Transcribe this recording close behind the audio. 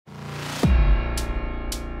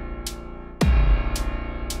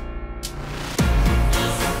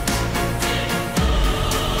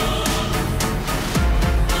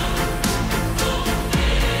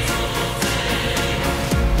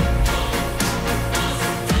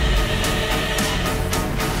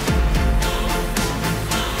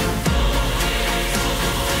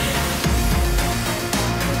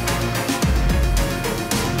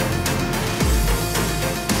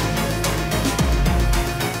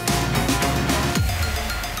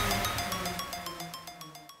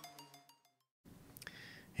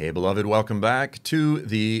Hey, beloved, welcome back to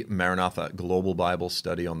the MARANATHA Global Bible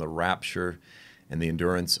Study on the Rapture and the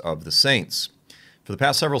Endurance of the Saints. For the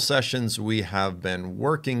past several sessions, we have been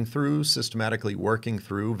systematically working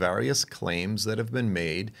through various claims that have been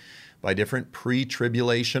made by different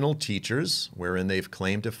pre-tribulational teachers, wherein they've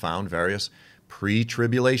claimed to have found various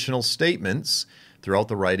pre-tribulational statements throughout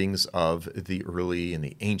the writings of the early and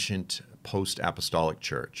the ancient post-apostolic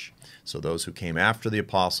church. So those who came after the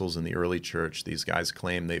apostles in the early church, these guys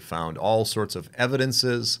claim they found all sorts of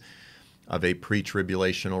evidences of a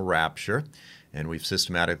pre-tribulational rapture, and we've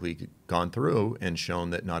systematically gone through and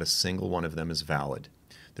shown that not a single one of them is valid.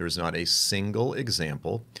 There is not a single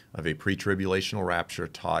example of a pre-tribulational rapture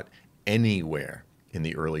taught anywhere in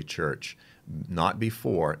the early church, not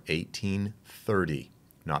before 1830.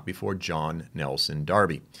 Not before John Nelson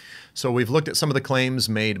Darby. So we've looked at some of the claims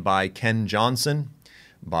made by Ken Johnson,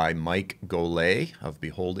 by Mike Golay of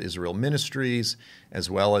Behold Israel Ministries,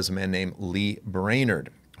 as well as a man named Lee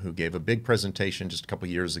Brainerd, who gave a big presentation just a couple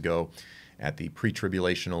years ago at the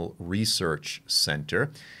Pre-Tribulational Research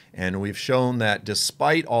Center. And we've shown that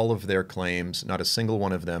despite all of their claims, not a single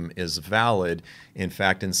one of them is valid. In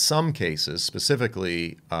fact, in some cases,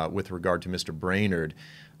 specifically with regard to Mr. Brainerd,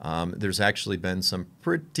 there's actually been some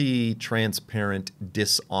pretty transparent,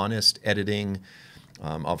 dishonest editing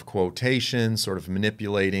of quotations, sort of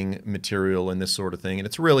manipulating material and this sort of thing, and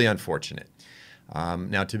it's really unfortunate.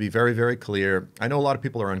 Now, to be very, very clear, I know a lot of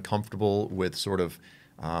people are uncomfortable with sort of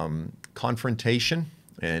confrontation,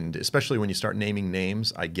 and especially when you start naming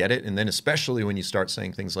names, I get it, and then especially when you start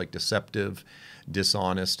saying things like deceptive,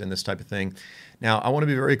 dishonest, and this type of thing. Now, I want to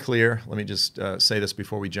be very clear. Let me just say this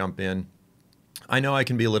before we jump in. I know I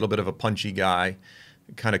can be a little bit of a punchy guy,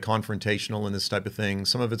 kind of confrontational in this type of thing.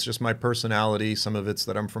 Some of it's just my personality. Some of it's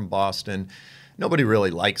that I'm from Boston. Nobody really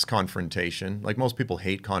likes confrontation. Like, most people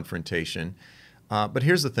hate confrontation. But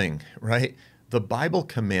here's the thing, right? The Bible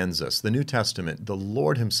commands us, the New Testament, the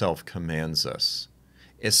Lord himself commands us,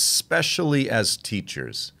 especially as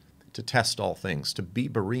teachers, to test all things, to be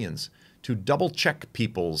Bereans, to double-check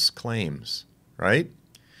people's claims, right?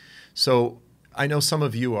 So I know some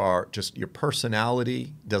of you are just, your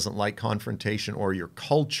personality doesn't like confrontation, or your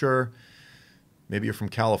culture. Maybe you're from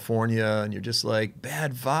California and you're just like,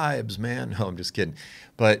 bad vibes, man. No, I'm just kidding.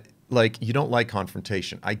 But like, you don't like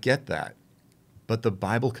confrontation. I get that. But the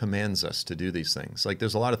Bible commands us to do these things. Like,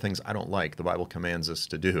 there's a lot of things I don't like. The Bible commands us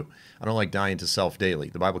to do. I don't like dying to self daily.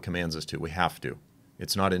 The Bible commands us to. We have to.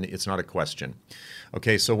 It's not a question.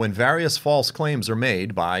 Okay, so when various false claims are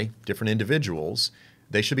made by different individuals,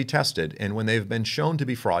 they should be tested, and when they've been shown to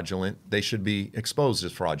be fraudulent, they should be exposed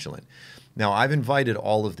as fraudulent. Now, I've invited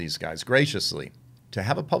all of these guys graciously to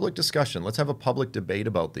have a public discussion. Let's have a public debate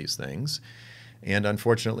about these things, and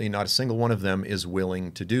unfortunately, not a single one of them is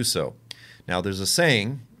willing to do so. Now, there's a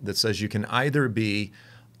saying that says you can either be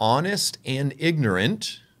honest and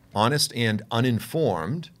ignorant, honest and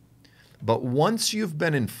uninformed, but once you've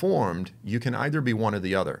been informed, you can either be one or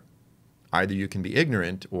the other. Either you can be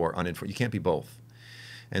ignorant or uninformed. You can't be both.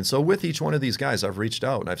 And so with each one of these guys, I've reached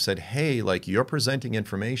out and I've said, hey, like, you're presenting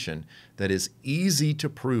information that is easy to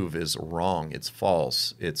prove is wrong, it's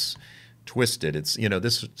false, it's twisted, it's, you know,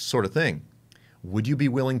 this sort of thing. Would you be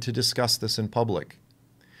willing to discuss this in public?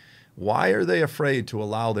 Why are they afraid to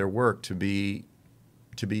allow their work to be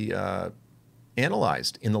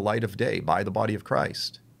analyzed in the light of day by the body of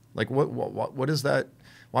Christ? Like, what is that?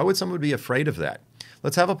 Why would someone be afraid of that?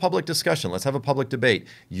 Let's have a public discussion. Let's have a public debate.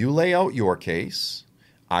 You lay out your case,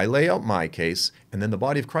 I lay out my case, and then the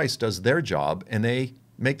body of Christ does their job, and they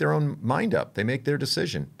make their own mind up. They make their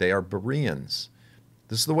decision. They are Bereans.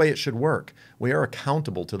 This is the way it should work. We are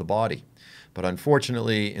accountable to the body. But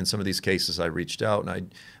unfortunately, in some of these cases, I reached out,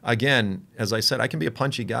 and again, as I said, I can be a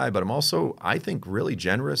punchy guy, but I'm also, I think, really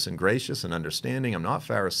generous and gracious and understanding. I'm not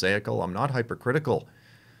pharisaical. I'm not hypercritical.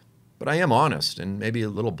 But I am honest and maybe a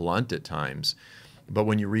little blunt at times. But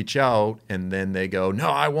when you reach out and then they go, no,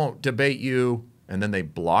 I won't debate you, and then they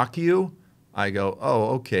block you, I go, oh,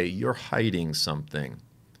 okay, you're hiding something.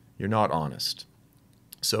 You're not honest.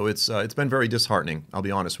 So it's been very disheartening, I'll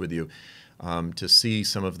be honest with you, to see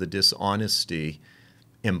some of the dishonesty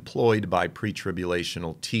employed by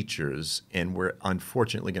pre-tribulational teachers, and we're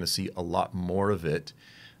unfortunately going to see a lot more of it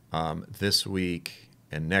this week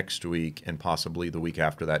and next week and possibly the week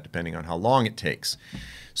after that, depending on how long it takes.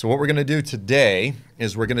 So what we're going to do today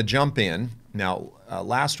is we're going to jump in. Now,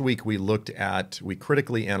 last week we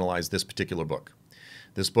critically analyzed this particular book.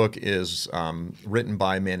 This book is written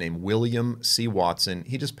by a man named William C. Watson.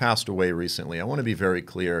 He just passed away recently. I want to be very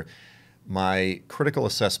clear. My critical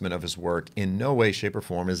assessment of his work in no way, shape, or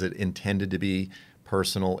form is it intended to be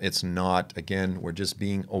personal. It's not. Again, we're just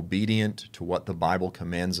being obedient to what the Bible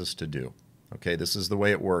commands us to do. Okay, this is the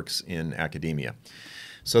way it works in academia.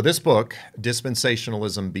 So this book,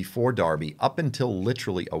 Dispensationalism Before Darby, up until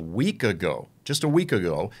literally a week ago, just a week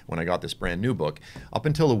ago when I got this brand new book, up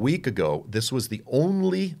until a week ago, this was the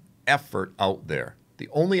only effort out there, the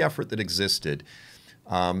only effort that existed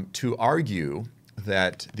to argue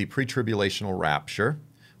that the pre-tribulational rapture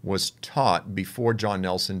was taught before John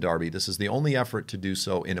Nelson Darby. This is the only effort to do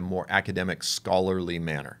so in a more academic, scholarly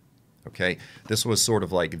manner. Okay, this was sort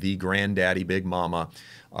of like the granddaddy, big mama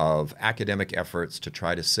of academic efforts to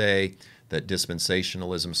try to say that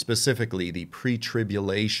dispensationalism, specifically the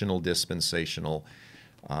pre-tribulational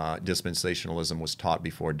dispensationalism, was taught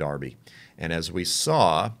before Darby. And as we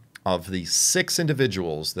saw, of the 6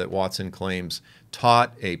 individuals that Watson claims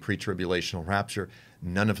taught a pre-tribulational rapture,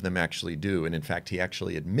 none of them actually do. And in fact, he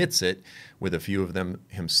actually admits it with a few of them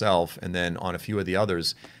himself. And then on a few of the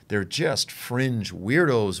others, they're just fringe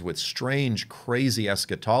weirdos with strange, crazy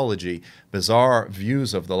eschatology, bizarre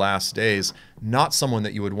views of the last days. Not someone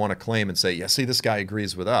that you would want to claim and say, yeah, see, this guy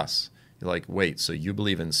agrees with us. You're like, wait, so you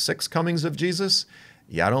believe in 6 comings of Jesus?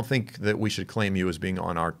 Yeah, I don't think that we should claim you as being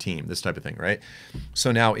on our team, this type of thing, right?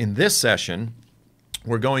 So now in this session,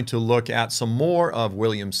 we're going to look at some more of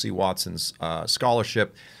William C. Watson's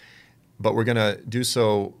scholarship, but we're going to do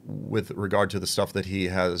so with regard to the stuff that he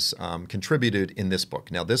has contributed in this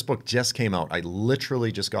book. Now, this book just came out. I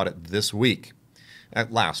literally just got it this week.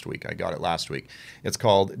 Last week. I got it last week. It's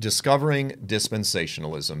called Discovering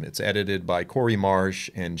Dispensationalism. It's edited by Corey Marsh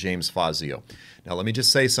and James Fazio. Now, let me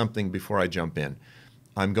just say something before I jump in.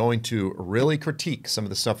 I'm going to really critique some of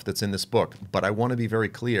the stuff that's in this book, but I want to be very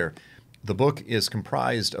clear. The book is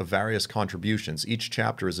comprised of various contributions. Each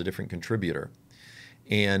chapter is a different contributor,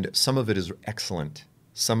 and some of it is excellent.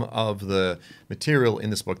 Some of the material in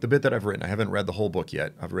this book, the bit that I've written, I haven't read the whole book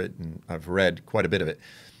yet. I've read quite a bit of it.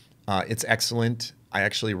 It's excellent. I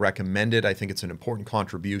actually recommend it. I think it's an important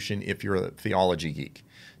contribution if you're a theology geek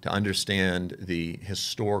to understand the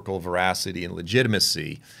historical veracity and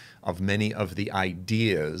legitimacy of many of the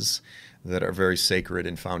ideas that are very sacred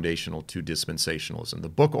and foundational to dispensationalism. The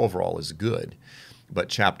book overall is good, but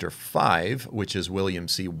chapter 5, which is William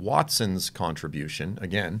C. Watson's contribution,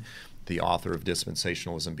 again, the author of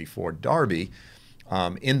Dispensationalism Before Darby,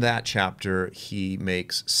 in that chapter he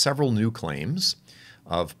makes several new claims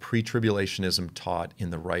of pre-tribulationism taught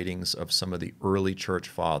in the writings of some of the early church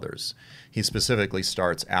fathers. He specifically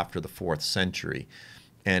starts after the 4th century.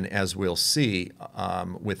 And as we'll see,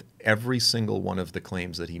 with every single one of the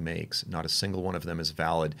claims that he makes, not a single one of them is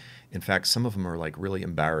valid. In fact, some of them are like really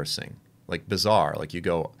embarrassing, like bizarre. Like you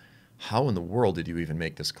go, how in the world did you even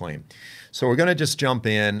make this claim? So we're going to just jump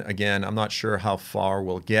in. Again, I'm not sure how far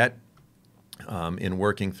we'll get in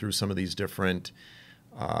working through some of these different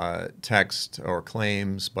texts or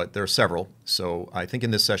claims, but there are several. So I think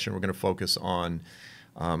in this session we're going to focus on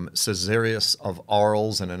Caesarius of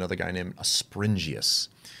Arles and another guy named Aspringius.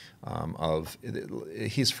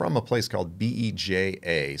 He's from a place called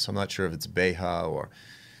Beja, so I'm not sure if it's Beja or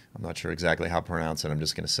I'm not sure exactly how to pronounce it. I'm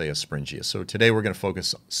just going to say Aspringius. So today we're going to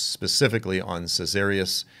focus specifically on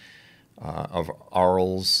Caesarius of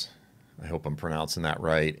Arles. I hope I'm pronouncing that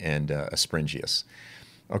right, and Aspringius.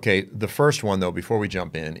 Okay, the first one, though, before we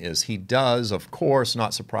jump in, is he does, of course,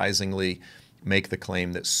 not surprisingly, make the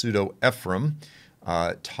claim that Pseudo-Ephraim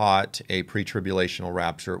taught a pre-tribulational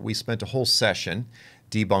rapture. We spent a whole session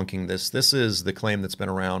debunking this. This is the claim that's been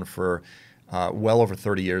around for well over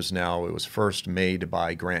 30 years now. It was first made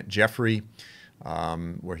by Grant Jeffrey,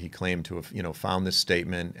 where he claimed to have found this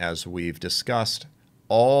statement. As we've discussed,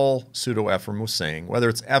 all Pseudo-Ephraim was saying, whether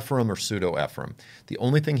it's Ephraim or Pseudo-Ephraim, the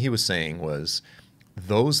only thing he was saying was,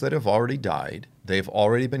 those that have already died, they've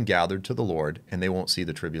already been gathered to the Lord, and they won't see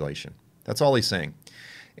the tribulation. That's all he's saying.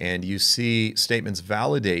 And you see statements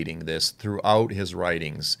validating this throughout his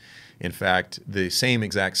writings. In fact, the same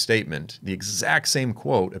exact statement, the exact same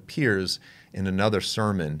quote appears in another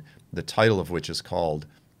sermon, the title of which is called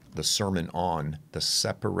The Sermon on the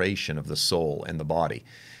Separation of the Soul and the Body.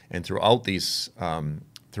 And throughout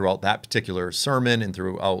that particular sermon and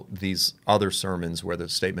throughout these other sermons where the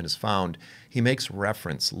statement is found, he makes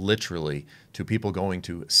reference literally to people going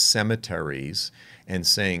to cemeteries and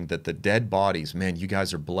saying that the dead bodies, man, you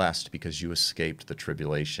guys are blessed because you escaped the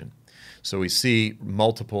tribulation. So we see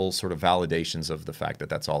multiple sort of validations of the fact that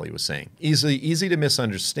that's all he was saying. Easy to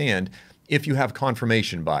misunderstand if you have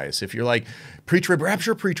confirmation bias. If you're like, pre-trib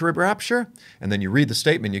rapture, and then you read the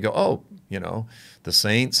statement, you go, oh, the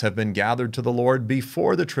saints have been gathered to the Lord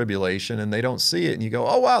before the tribulation, and they don't see it. And you go,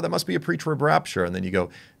 oh, wow, that must be a pre-trib rapture. And then you go,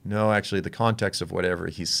 no, actually, the context of whatever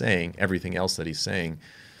he's saying, everything else that he's saying,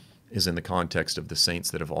 is in the context of the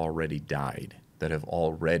saints that have already died, that have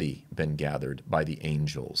already been gathered by the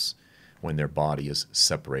angels when their body is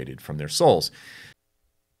separated from their souls.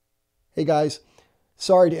 Hey guys,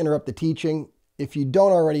 sorry to interrupt the teaching. If you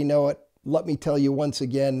don't already know it, let me tell you once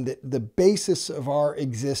again that the basis of our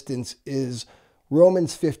existence is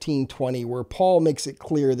Romans 15:20, where Paul makes it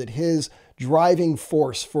clear that his driving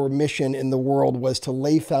force for mission in the world was to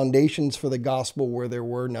lay foundations for the gospel where there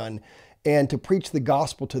were none, and to preach the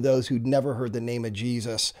gospel to those who'd never heard the name of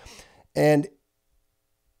Jesus. And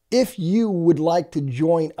if you would like to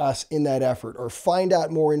join us in that effort or find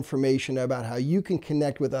out more information about how you can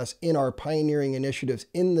connect with us in our pioneering initiatives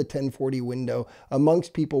in the 1040 window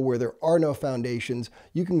amongst people where there are no foundations,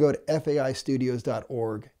 you can go to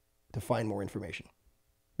faistudios.org to find more information.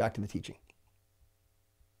 Back to the teaching.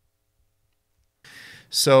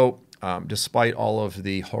 So, despite all of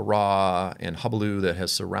the hurrah and hubbub that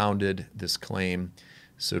has surrounded this claim,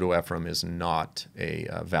 Pseudo-Ephraim is not a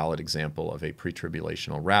valid example of a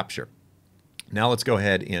pre-tribulational rapture. Now let's go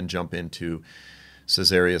ahead and jump into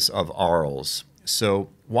Caesarius of Arles. So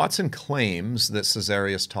Watson claims that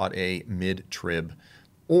Caesarius taught a mid-trib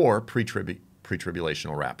or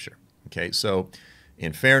pre-tribulational rapture. Okay, so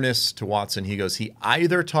in fairness to Watson, he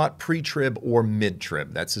either taught pre-trib or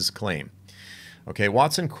mid-trib. That's his claim. Okay,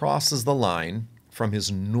 Watson crosses the line from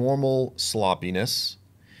his normal sloppiness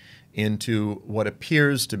into what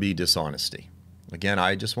appears to be dishonesty. Again,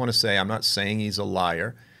 I just want to say, I'm not saying he's a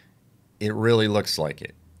liar. It really looks like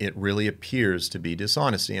it. It really appears to be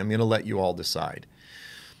dishonesty. I'm going to let you all decide.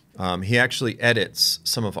 He actually edits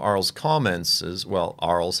some of Arles' comments,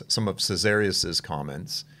 some of Caesarius's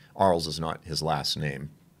comments. Arles is not his last name,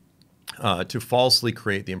 to falsely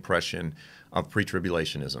create the impression of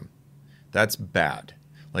pre-tribulationism. That's bad.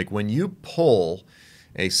 Like when you pull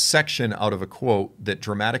a section out of a quote that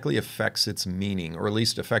dramatically affects its meaning, or at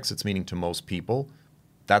least affects its meaning to most people,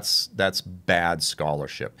 that's bad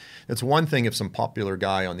scholarship. It's one thing if some popular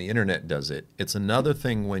guy on the internet does it. It's another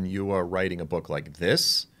thing when you are writing a book like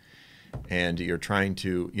this and you're trying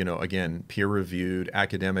to, again, peer-reviewed,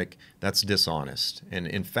 academic, that's dishonest. And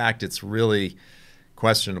in fact, it's really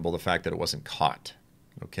questionable the fact that it wasn't caught.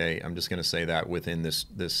 Okay, I'm just going to say that within this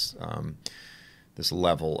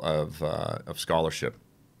level of scholarship.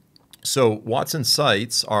 So Watson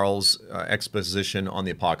cites Arles' exposition on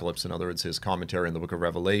the apocalypse, in other words, his commentary on the book of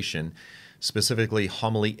Revelation, specifically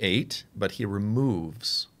homily 8, but he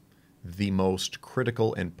removes the most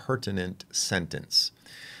critical and pertinent sentence.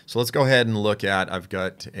 So let's go ahead and look at, I've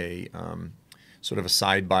got a sort of a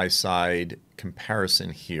side-by-side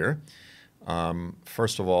comparison here.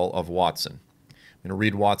 First of all, of Watson. I'm going to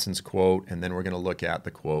read Watson's quote, and then we're going to look at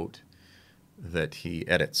the quote that he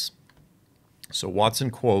edits. So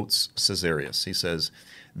Watson quotes Caesarius. He says,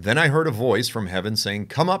 "Then I heard a voice from heaven saying,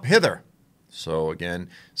 'Come up hither.'" So again,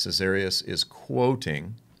 Caesarius is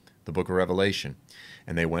quoting the book of Revelation.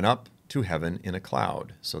 "And they went up to heaven in a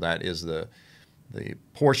cloud." So that is the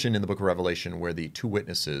portion in the book of Revelation where the two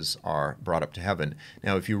witnesses are brought up to heaven.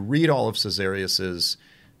 Now, if you read all of Caesarius's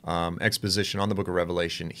exposition on the book of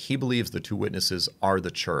Revelation, he believes the two witnesses are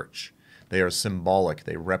the church. They are symbolic.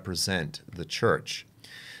 They represent the church.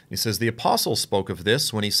 He says, "The apostle spoke of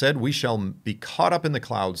this when he said, 'We shall be caught up in the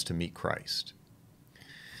clouds to meet Christ.'"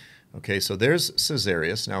 Okay, so there's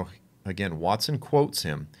Caesarius. Now, again, Watson quotes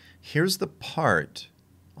him. Here's the part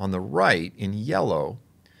on the right in yellow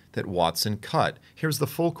that Watson cut. Here's the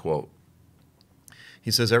full quote.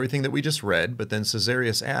 He says everything that we just read, but then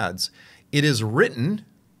Caesarius adds, "It is written,"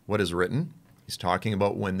 what is written? He's talking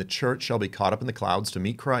about when the church shall be caught up in the clouds to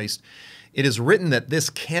meet Christ. "It is written that this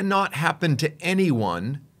cannot happen to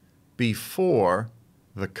anyone before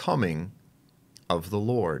the coming of the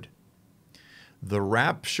Lord." The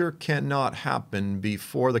rapture cannot happen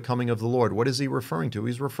before the coming of the Lord. What is he referring to?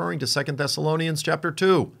 He's referring to 2 Thessalonians chapter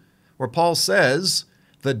 2, where Paul says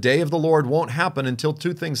the day of the Lord won't happen until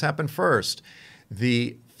two things happen first.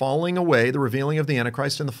 The falling away, the revealing of the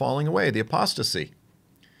Antichrist, and the falling away, the apostasy.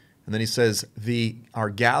 And then he says our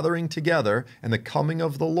gathering together and the coming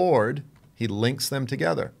of the Lord, he links them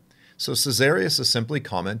together. So Caesarius is simply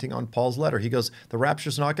commenting on Paul's letter. He goes, the rapture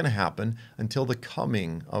is not going to happen until the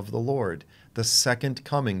coming of the Lord, the second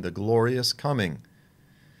coming, the glorious coming.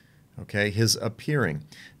 Okay, his appearing.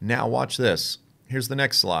 Now watch this. here's the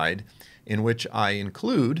next slide, in which I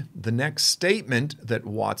include the next statement that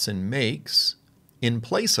Watson makes in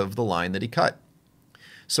place of the line that he cut.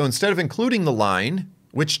 So instead of including the line,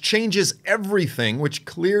 which changes everything, which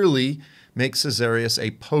clearly makes Caesarius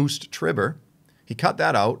a post-tribber, he cut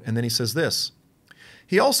that out, and then he says this.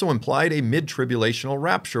 He also implied a mid-tribulational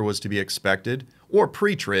rapture was to be expected, or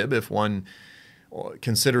pre-trib if one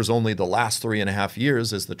considers only the last 3.5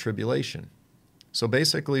 years as the tribulation. So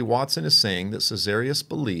basically, Watson is saying that Caesarius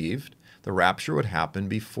believed the rapture would happen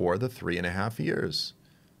before the 3.5 years.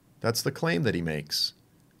 That's the claim that he makes.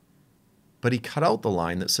 But he cut out the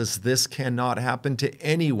line that says this cannot happen to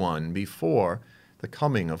anyone before the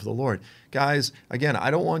coming of the Lord. Guys, again,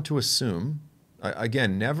 I don't want to assume,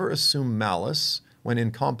 again, never assume malice when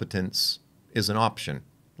incompetence is an option.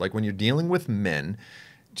 Like when you're dealing with men,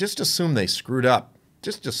 just assume they screwed up.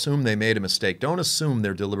 Just assume they made a mistake. Don't assume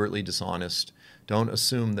they're deliberately dishonest. Don't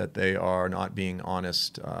assume that they are not being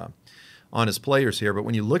honest players here. But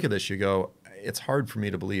when you look at this, you go, it's hard for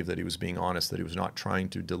me to believe that he was being honest, that he was not trying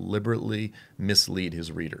to deliberately mislead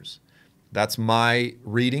his readers. That's my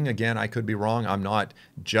reading. Again, I could be wrong. I'm not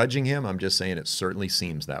judging him. I'm just saying it certainly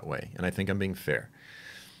seems that way. And I think I'm being fair.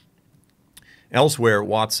 Elsewhere,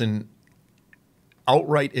 Watson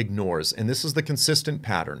outright ignores, and this is the consistent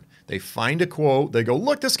pattern. They find a quote. They go,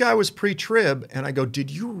 look, this guy was pre-trib. And I go,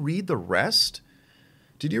 did you read the rest?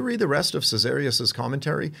 Did you read the rest of Caesarius's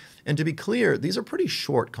commentary? And to be clear, these are pretty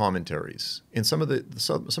short commentaries in some of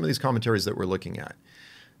these commentaries that we're looking at.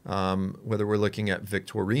 Whether we're looking at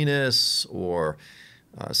Victorinus or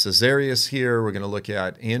Caesarius here, we're going to look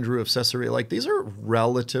at Andrew of Caesarea. Like, these are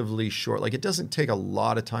relatively short. Like, it doesn't take a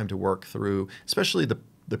lot of time to work through, especially the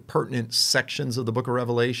pertinent sections of the book of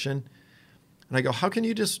Revelation. And I go, how can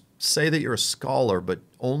you just say that you're a scholar but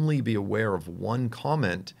only be aware of one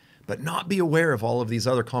comment, but not be aware of all of these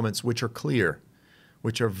other comments which are clear,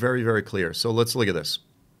 which are very, very clear? So let's look at this.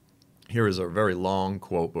 Here is a very long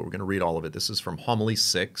quote, but we're going to read all of it. This is from Homily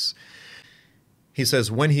 6. He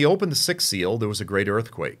says, when he opened the sixth seal, there was a great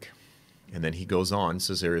earthquake. And then he goes on,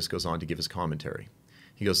 Caesarius goes on to give his commentary.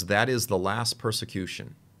 He goes, that is the last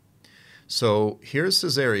persecution. So here's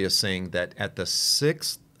Caesarius saying that at the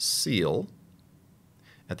sixth seal,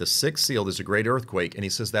 there's a great earthquake. And he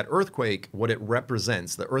says that earthquake, what it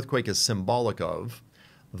represents, the earthquake is symbolic of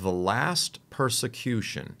the last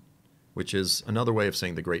persecution, which is another way of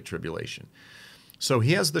saying the Great Tribulation. So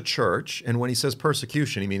he has the church, and when he says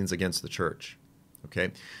persecution, he means against the church.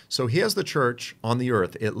 Okay? So he has the church on the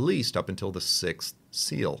earth at least up until the sixth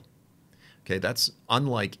seal. Okay? That's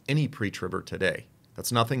unlike any pre-tribber today.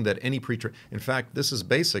 That's nothing that any pre-tribber... In fact, this is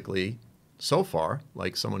basically, so far,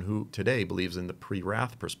 like someone who today believes in the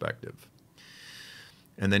pre-wrath perspective.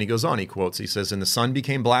 And then he goes on, he quotes, he says, and the sun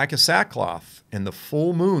became black as sackcloth, and the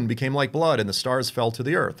full moon became like blood, and the stars fell to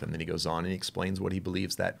the earth. And then he goes on and he explains what he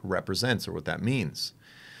believes that represents or what that means.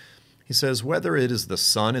 He says, whether it is the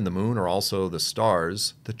sun and the moon or also the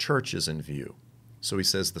stars, the church is in view. So he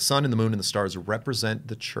says the sun and the moon and the stars represent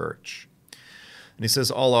the church. And he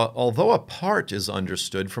says, although a part is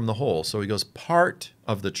understood from the whole, so he goes, part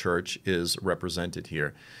of the church is represented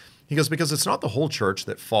here. He goes, because it's not the whole church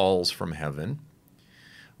that falls from heaven.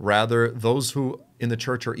 Rather, those who in the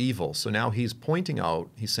church are evil. So now he's pointing out,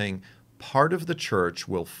 he's saying, part of the church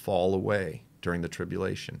will fall away during the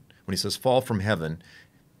tribulation. When he says fall from heaven,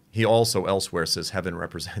 he also elsewhere says heaven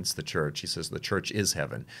represents the church. He says the church is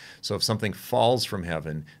heaven. So if something falls from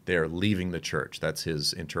heaven, they are leaving the church. That's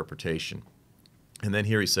his interpretation. And then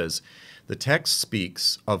here he says, the text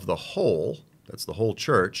speaks of the whole, that's the whole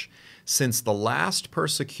church, since the last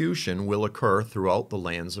persecution will occur throughout the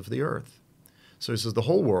lands of the earth. So he says the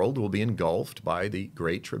whole world will be engulfed by the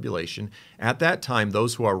Great Tribulation. At that time,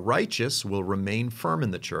 those who are righteous will remain firm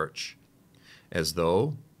in the church, as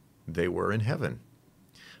though they were in heaven.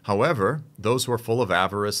 However, those who are full of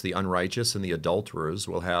avarice, the unrighteous, and the adulterers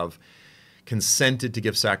will have consented to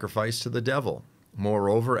give sacrifice to the devil.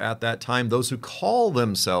 Moreover, at that time, those who call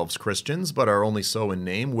themselves Christians, but are only so in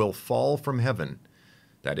name, will fall from heaven.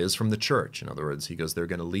 That is, from the church. In other words, he goes, they're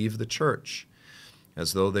going to leave the church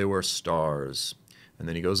as though they were stars. And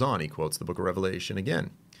then he goes on, he quotes the book of Revelation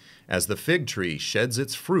again. As the fig tree sheds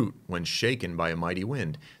its fruit when shaken by a mighty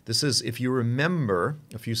wind. This is, if you remember,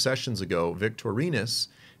 a few sessions ago, Victorinus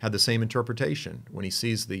had the same interpretation when he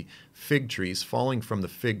sees the fig trees falling from the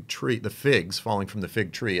fig tree, the figs falling from the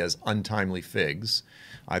fig tree as untimely figs.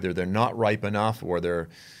 Either they're not ripe enough or they're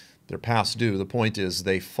past due. The point is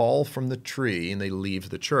they fall from the tree and they leave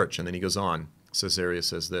the church. And then he goes on. Caesarius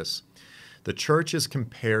says this, the church is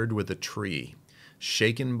compared with a tree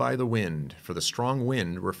shaken by the wind, for the strong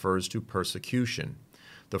wind refers to persecution.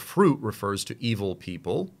 The fruit refers to evil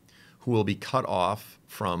people who will be cut off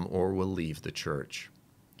from or will leave the church.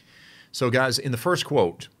 So guys, in the first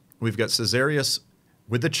quote, we've got Caesarius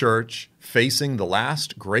with the church facing the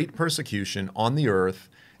last great persecution on the earth,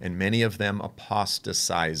 and many of them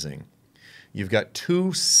apostatizing. You've got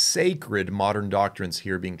two sacred modern doctrines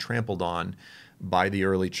here being trampled on by the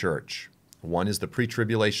early church. One is the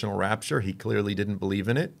pre-tribulational rapture. He clearly didn't believe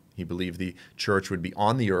in it. He believed the church would be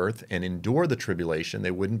on the earth and endure the tribulation.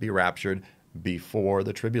 They wouldn't be raptured before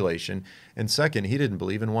the tribulation. And second, he didn't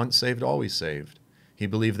believe in once saved, always saved. He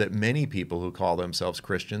believed that many people who call themselves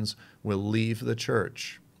Christians will leave the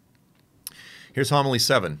church. Here's homily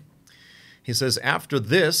 7. He says, after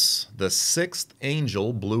this, the sixth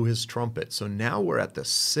angel blew his trumpet. So now we're at the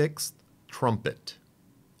sixth trumpet.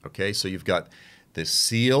 Okay, so you've got the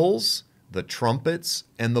seals, the trumpets,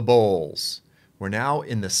 and the bowls. We're now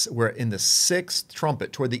in the sixth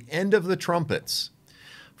trumpet, toward the end of the trumpets.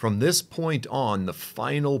 From this point on, the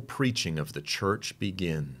final preaching of the church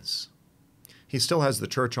begins. He still has the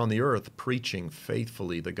church on the earth preaching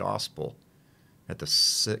faithfully the gospel at the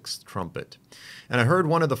sixth trumpet. And I heard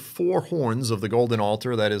one of the four horns of the golden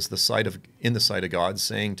altar, that is in the sight of God,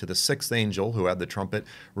 saying to the sixth angel who had the trumpet,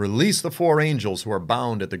 release the four angels who are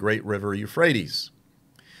bound at the great river Euphrates.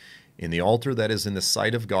 In the altar that is in the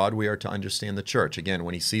sight of God, we are to understand the church. Again,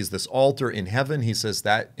 when he sees this altar in heaven, he says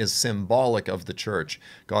that is symbolic of the church.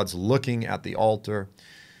 God's looking at the altar.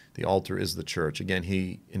 The altar is the church. Again,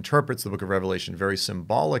 he interprets the book of Revelation very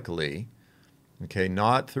symbolically, okay,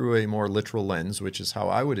 not through a more literal lens, which is how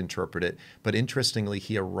I would interpret it, but interestingly,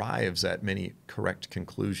 he arrives at many correct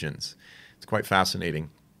conclusions. It's quite fascinating.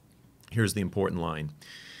 Here's the important line.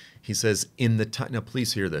 He says, now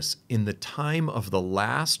please hear this, in the time of the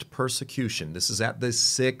last persecution, this is at the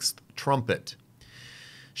sixth trumpet,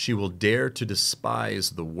 she will dare to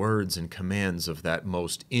despise the words and commands of that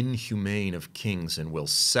most inhumane of kings and will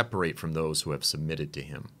separate from those who have submitted to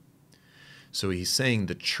him. So he's saying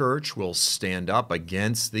the church will stand up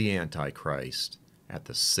against the Antichrist at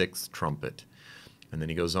the sixth trumpet. And then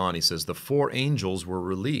he goes on, he says, the four angels were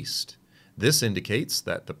released. This indicates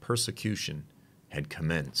that the persecution had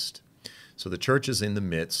commenced. So the church is in the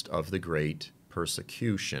midst of the great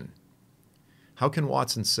persecution. How can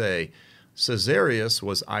Watson say, Caesarius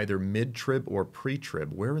was either mid-trib or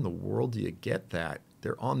pre-trib? Where in the world do you get that?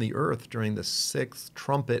 They're on the earth during the sixth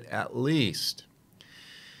trumpet at least.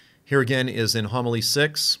 Here again is in homily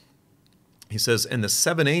 6. He says, and the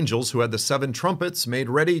seven angels who had the seven trumpets made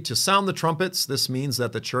ready to sound the trumpets. This means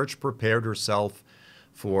that the church prepared herself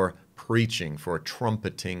for preaching, for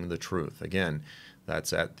trumpeting the truth. Again,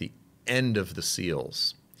 that's at the end of the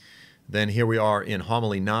seals. Then here we are in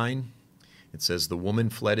homily 9. It says, the woman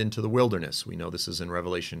fled into the wilderness. We know this is in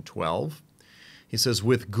Revelation 12. He says,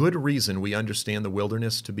 with good reason we understand the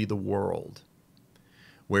wilderness to be the world,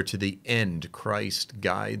 where to the end Christ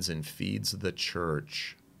guides and feeds the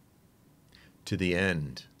church. To the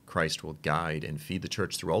end, Christ will guide and feed the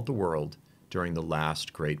church throughout the world during the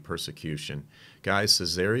last great persecution. Guys,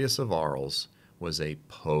 Caesarius of Arles was a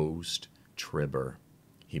post-tribber.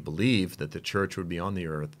 He believed that the church would be on the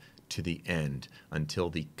earth to the end, until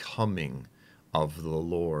the coming of the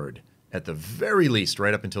Lord, at the very least,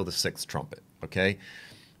 right up until the sixth trumpet, okay?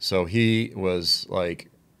 So he was like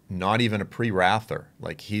not even a pre-wrather.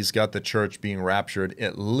 Like he's got the church being raptured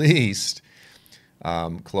at least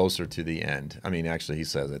closer to the end. I mean, actually, he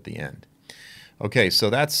says at the end. Okay, so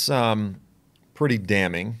that's pretty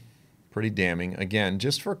damning, Again,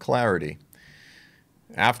 just for clarity,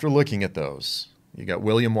 after looking at those, you got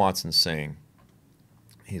William Watson saying,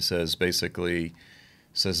 he says basically,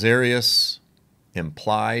 Caesarius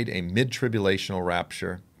implied a mid-tribulational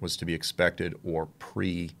rapture was to be expected or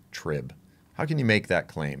pre-trib. How can you make that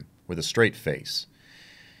claim with a straight face?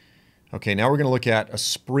 Okay, now we're going to look at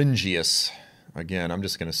Aspringius. Again, I'm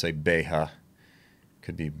just going to say Beha.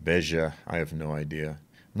 Could be Beja. I have no idea.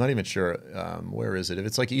 I'm not even sure. Where is it? If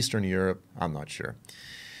it's like Eastern Europe, I'm not sure.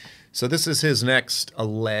 So this is his next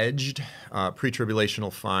alleged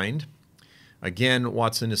pre-tribulational find. Again,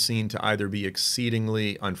 Watson is seen to either be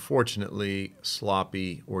exceedingly, unfortunately,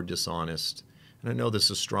 sloppy or dishonest. And I know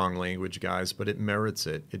this is strong language, guys, but it merits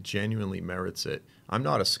it. It genuinely merits it. I'm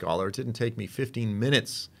not a scholar. It didn't take me 15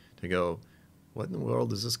 minutes to go, what in the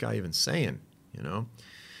world is this guy even saying? You know,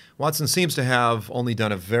 Watson seems to have only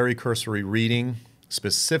done a very cursory reading,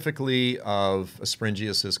 specifically of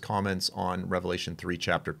Aspringius's comments on Revelation 3,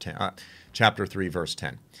 chapter 3, verse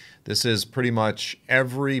 10. This is pretty much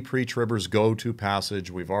every pre-tribber's go-to passage.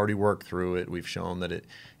 We've already worked through it. We've shown that it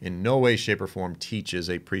in no way, shape, or form teaches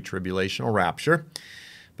a pre-tribulational rapture.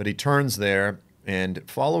 But he turns there and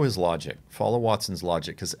follow his logic. Follow Watson's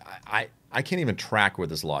logic, because I can't even track with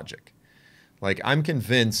his logic. Like, I'm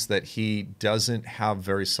convinced that he doesn't have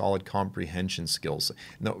very solid comprehension skills.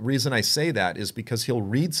 And the reason I say that is because he'll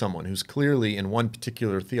read someone who's clearly in one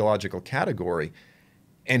particular theological category,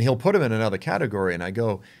 and he'll put him in another category, and I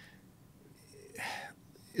go,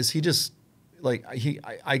 is he just, like,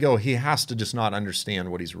 I go, he has to just not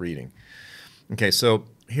understand what he's reading. Okay, so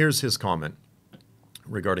here's his comment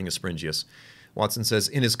regarding Aspringius. Watson says,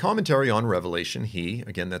 in his commentary on Revelation, he,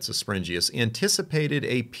 again, that's Aspringius, anticipated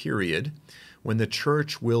a period when the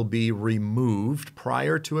church will be removed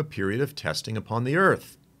prior to a period of testing upon the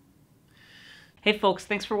earth. Hey folks,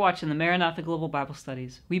 thanks for watching the MARANATHA Global Bible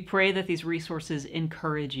Studies. We pray that these resources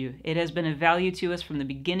encourage you. It has been a value to us from the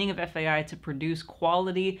beginning of FAI to produce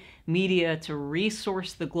quality media to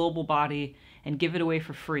resource the global body and give it away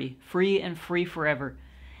for free and free forever.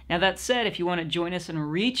 Now that said, if you want to join us in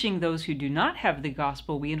reaching those who do not have the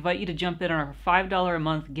gospel, we invite you to jump in on our $5 a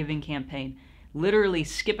month giving campaign. Literally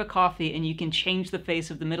skip a coffee and you can change the face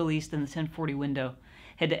of the Middle East in the 1040 window.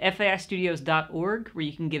 Head to faistudios.org where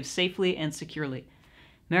you can give safely and securely.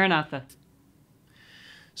 Maranatha.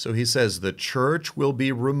 So he says the church will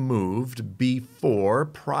be removed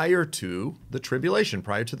prior to the tribulation,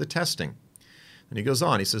 prior to the testing. And he goes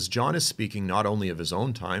on, he says, John is speaking not only of his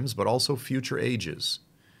own times, but also future ages.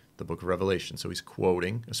 The book of Revelation. So he's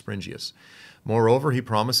quoting Aspringius. Moreover, he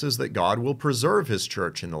promises that God will preserve his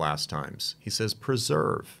church in the last times. He says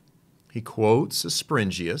preserve. He quotes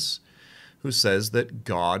Aspringius, who says that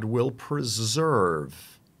God will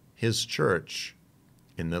preserve his church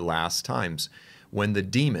in the last times. When the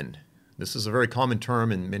demon, this is a very common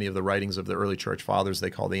term in many of the writings of the early church fathers,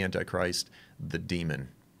 they call the Antichrist the demon.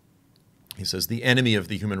 He says the enemy of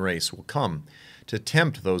the human race will come to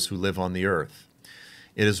tempt those who live on the earth.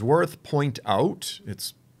 It is worth point out,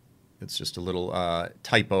 it's just a little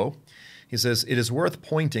typo. He says, it is worth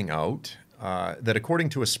pointing out that according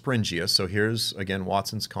to Aspringius, so here's again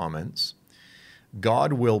Watson's comments,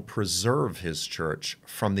 God will preserve his church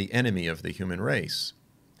from the enemy of the human race,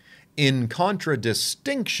 in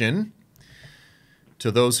contradistinction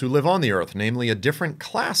to those who live on the earth, namely a different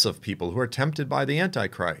class of people who are tempted by the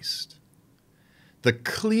Antichrist. The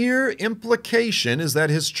clear implication is that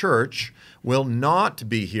his church will not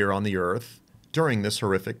be here on the earth during this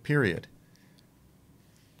horrific period.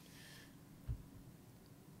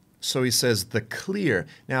 So he says the clear.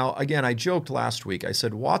 Now, again, I joked last week. I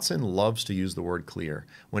said Watson loves to use the word clear.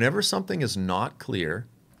 Whenever something is not clear,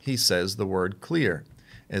 he says the word clear,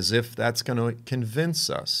 as if that's going to convince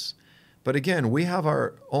us. But again, we have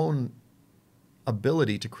our own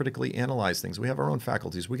ability to critically analyze things. We have our own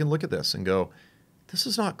faculties. We can look at this and go, this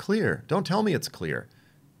is not clear. Don't tell me it's clear,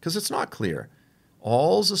 because it's not clear.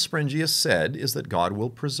 All Aspringius said is that God will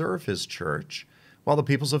preserve his church while the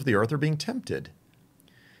peoples of the earth are being tempted.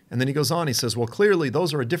 And then he goes on, he says, well, clearly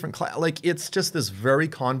those are a different class. Like, it's just this very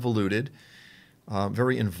convoluted,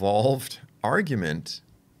 very involved argument.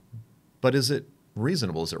 But is it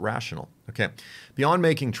reasonable? Is it rational? Okay. Beyond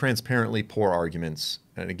making transparently poor arguments,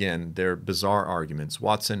 and again, they're bizarre arguments,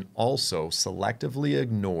 Watson also selectively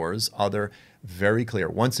ignores other very clear,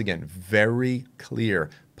 once again, very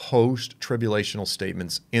clear post-tribulational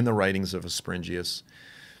statements in the writings of Aspringius,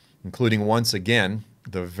 including, once again,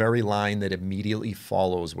 the very line that immediately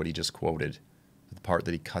follows what he just quoted, the part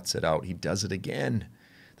that he cuts it out. He does it again.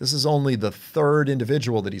 This is only the third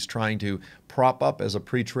individual that he's trying to prop up as a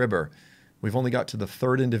pre-tribber. We've only got to the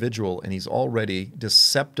third individual, and he's already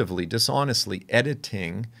deceptively, dishonestly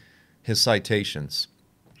editing his citations.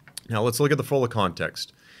 Now let's look at the fuller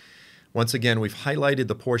context. Once again, we've highlighted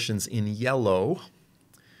the portions in yellow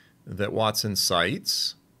that Watson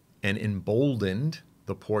cites and emboldened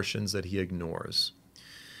the portions that he ignores.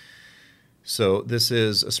 So this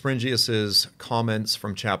is Aspringius's comments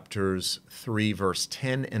from chapters 3, verse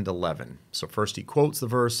 10 and 11. So first he quotes the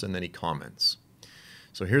verse and then he comments.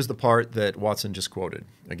 So here's the part that Watson just quoted.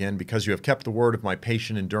 Again, because you have kept the word of my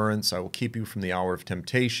patient endurance, I will keep you from the hour of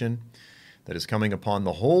temptation that is coming upon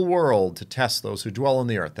the whole world to test those who dwell on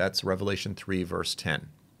the earth. That's Revelation 3, verse 10.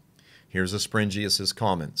 Here's Aspringius's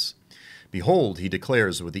comments. Behold, he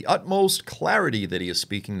declares with the utmost clarity that he is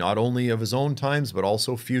speaking not only of his own times, but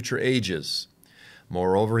also future ages.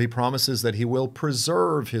 Moreover, he promises that he will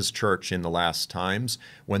preserve his church in the last times,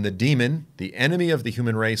 when the demon, the enemy of the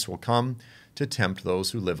human race, will come to tempt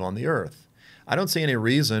those who live on the earth. I don't see any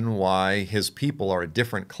reason why his people are a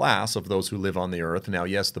different class of those who live on the earth. Now,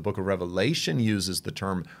 yes, the book of Revelation uses the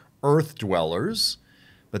term earth dwellers,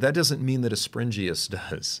 but that doesn't mean that Aspringius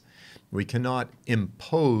does. We cannot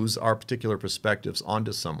impose our particular perspectives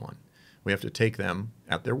onto someone. We have to take them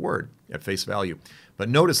at their word, at face value. But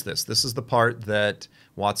notice this. This is the part that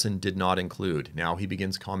Watson did not include. Now he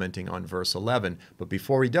begins commenting on verse 11. But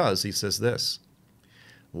before he does, he says this.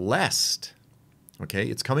 Lest, okay,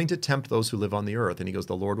 it's coming to tempt those who live on the earth. And he goes,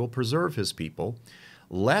 the Lord will preserve his people,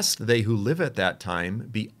 lest they who live at that time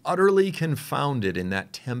be utterly confounded in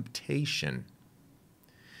that temptation.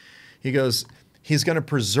 He goes, he's going to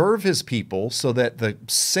preserve his people so that the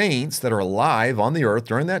saints that are alive on the earth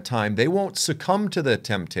during that time, they won't succumb to the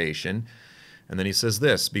temptation. And then he says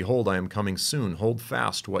this, behold, I am coming soon. Hold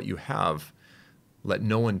fast what you have. Let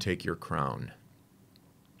no one take your crown.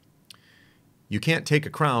 You can't take a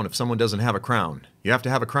crown if someone doesn't have a crown. You have to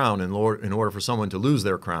have a crown in order for someone to lose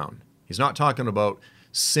their crown. He's not talking about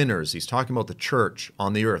sinners. He's talking about the church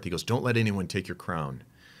on the earth. He goes, don't let anyone take your crown.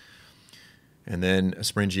 And then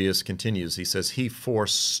Aspringius continues. He says, he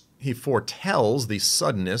foretells the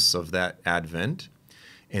suddenness of that advent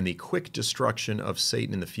and the quick destruction of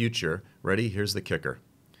Satan in the future. Ready? Here's the kicker.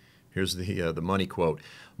 Here's the money quote.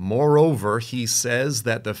 Moreover, he says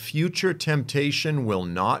that the future temptation will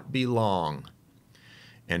not be long.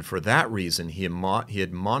 And for that reason, he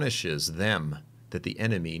admonishes them that the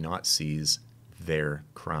enemy not seize their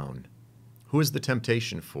crown. Who is the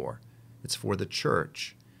temptation for? It's for the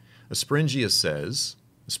church.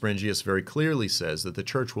 Aspringius very clearly says that the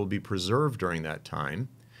church will be preserved during that time.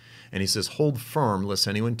 And he says, hold firm lest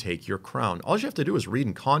anyone take your crown. All you have to do is read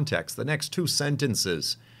in context the next two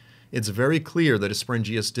sentences. It's very clear that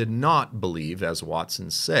Aspringius did not believe, as Watson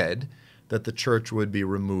said, that the church would be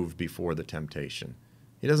removed before the temptation.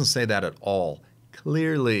 He doesn't say that at all,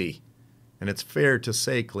 clearly. And it's fair to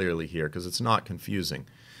say clearly here because it's not confusing.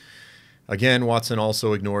 Again, Watson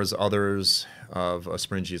also ignores others of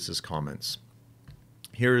Aspringius' comments.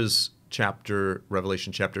 Here's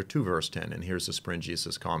Revelation chapter 2, verse 10, and here's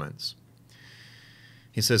Aspringius' comments.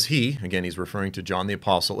 He says he's referring to John the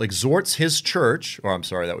Apostle, exhorts his church,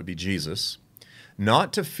 that would be Jesus,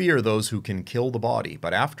 not to fear those who can kill the body,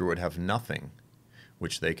 but afterward have nothing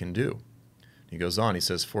which they can do. He goes on, he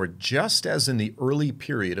says, for just as in the early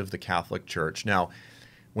period of the Catholic Church. Now,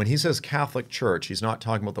 when he says Catholic Church, he's not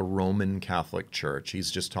talking about the Roman Catholic Church.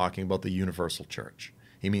 He's just talking about the universal church.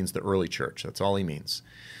 He means the early church. That's all he means.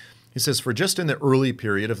 He says, for just in the early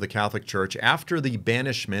period of the Catholic Church, after the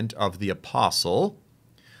banishment of the apostle,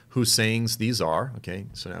 whose sayings these are, okay,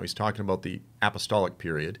 so now he's talking about the apostolic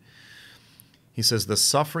period. He says, the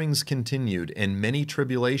sufferings continued and many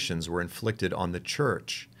tribulations were inflicted on the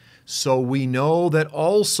church. So we know that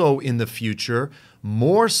also in the future,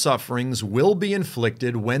 more sufferings will be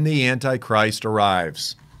inflicted when the Antichrist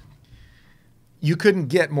arrives. You couldn't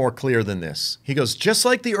get more clear than this. He goes, just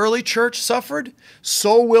like the early church suffered,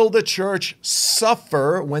 so will the church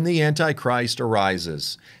suffer when the Antichrist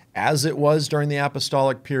arises. As it was during the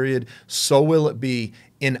apostolic period, so will it be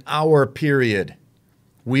in our period.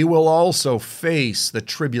 We will also face the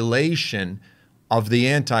tribulation of the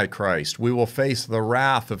Antichrist. We will face the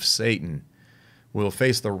wrath of Satan. We will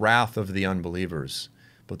face the wrath of the unbelievers.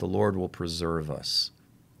 But the Lord will preserve us.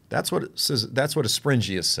 That's what it says. That's what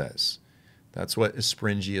Aspringius says. That's what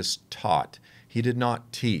Aspringius taught. He did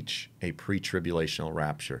not teach a pre-tribulational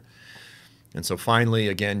rapture. And so finally,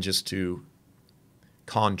 again, just to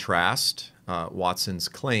contrast Watson's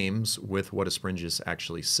claims with what Aspringius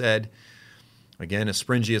actually said. Again,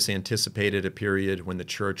 Aspringius anticipated a period when the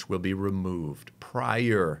church will be removed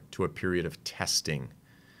prior to a period of testing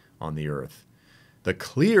on the earth. The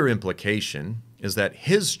clear implication is that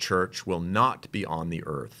his church will not be on the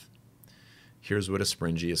earth. Here's what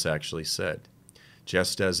Aspringius actually said.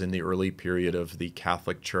 Just as in the early period of the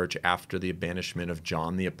Catholic Church after the banishment of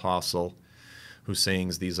John the Apostle, whose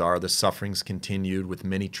sayings these are, the sufferings continued with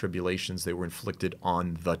many tribulations they were inflicted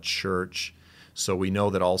on the church. So we know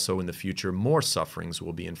that also in the future more sufferings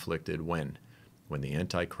will be inflicted when the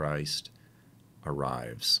Antichrist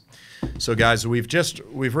arrives. So guys,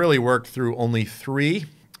 we've really worked through only 3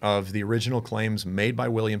 of the original claims made by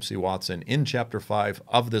William C. Watson in chapter 5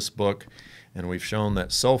 of this book, and we've shown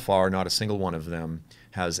that so far not a single one of them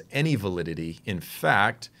has any validity. In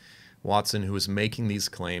fact, Watson, who is making these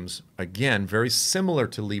claims, again, very similar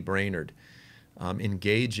to Lee Brainerd,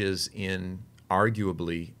 engages in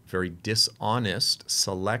arguably very dishonest,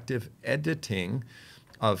 selective editing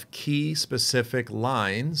of key specific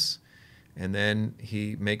lines, and then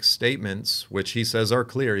he makes statements which he says are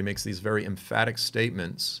clear. He makes these very emphatic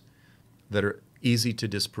statements that are easy to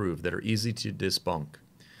disprove, that are easy to debunk.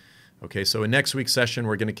 Okay, so in next week's session,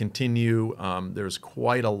 we're going to continue. There's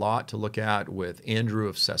quite a lot to look at with Andrew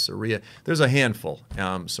of Caesarea. There's a handful,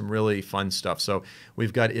 some really fun stuff. So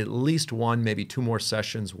we've got at least 1, maybe 2 more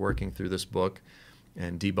sessions working through this book.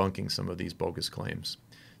 and debunking some of these bogus claims.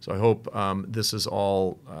 So I hope this is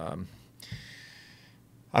all...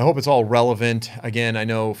 I hope it's all relevant. Again, I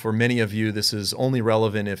know for many of you, this is only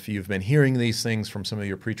relevant if you've been hearing these things from some of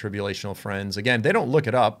your pre-tribulational friends. Again, they don't look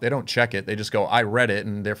it up. They don't check it. They just go, I read it,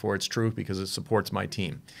 and therefore it's true because it supports my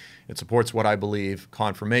team. It supports what I believe,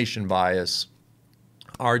 confirmation bias.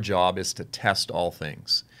 Our job is to test all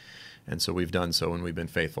things. And so we've done so, and we've been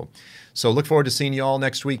faithful. So look forward to seeing you all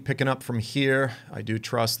next week, picking up from here. I do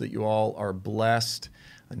trust that you all are blessed.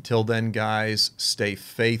 Until then, guys, stay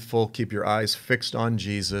faithful. Keep your eyes fixed on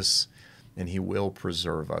Jesus, and he will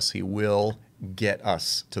preserve us. He will get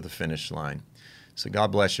us to the finish line. So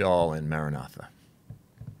God bless you all, and Maranatha.